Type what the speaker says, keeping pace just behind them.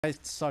I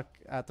suck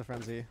at the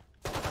frenzy.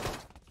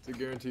 It's a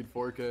guaranteed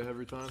 4K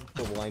every time.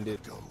 So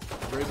blinded.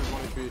 Raises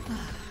 1 HP.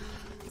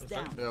 It's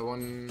down. Yeah,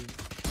 one.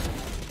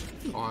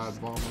 Oh, I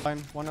have bomb. Fine,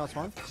 one else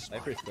one.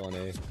 Sniper's still on A.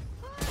 Okay,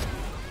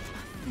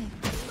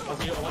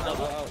 one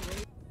double.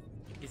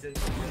 He's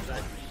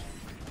inside.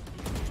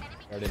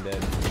 Garden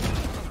dead.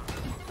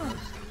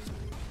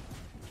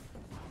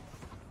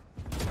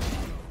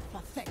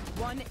 Perfect.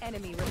 One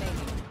enemy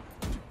remaining.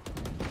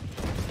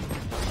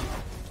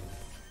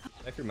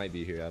 Sniper might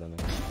be here, I don't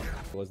know.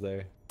 Was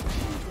there?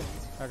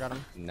 I got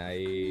him.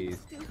 Nice.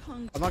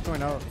 I'm not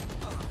going out.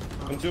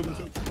 Come to.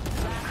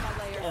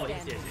 Oh,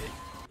 he's dead.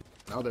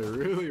 Now they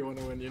really want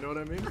to win, you know what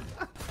I mean?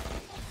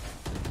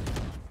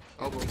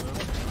 Elbow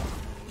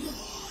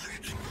now.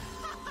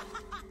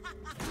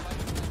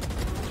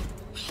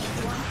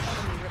 One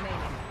enemy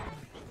remaining.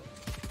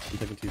 I'm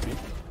taking TP.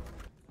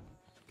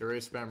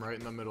 Garage spam right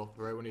in the middle,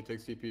 right when he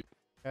takes TP.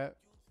 Okay.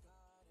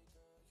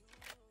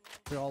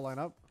 We all line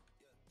up.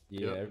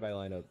 Yeah, Yep. everybody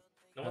line up.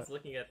 No one's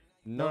looking at.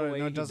 No, way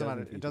no, he it doesn't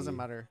matter. TP. It doesn't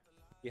matter.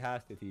 He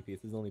has to TP.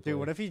 It's his only play. Dude,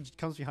 what if he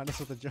comes behind us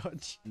with a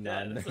judge?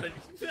 None. That's what-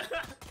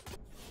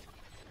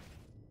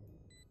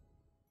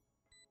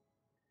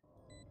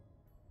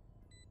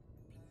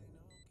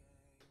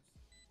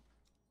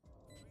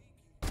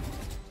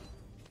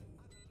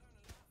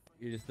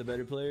 You're just a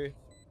better player.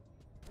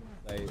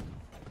 Like,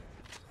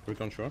 We're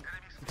on short.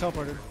 He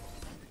teleported.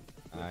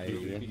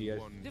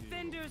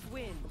 Defenders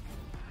win.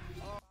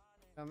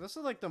 This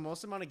is like the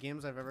most amount of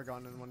games I've ever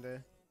gotten in one day.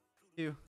 You.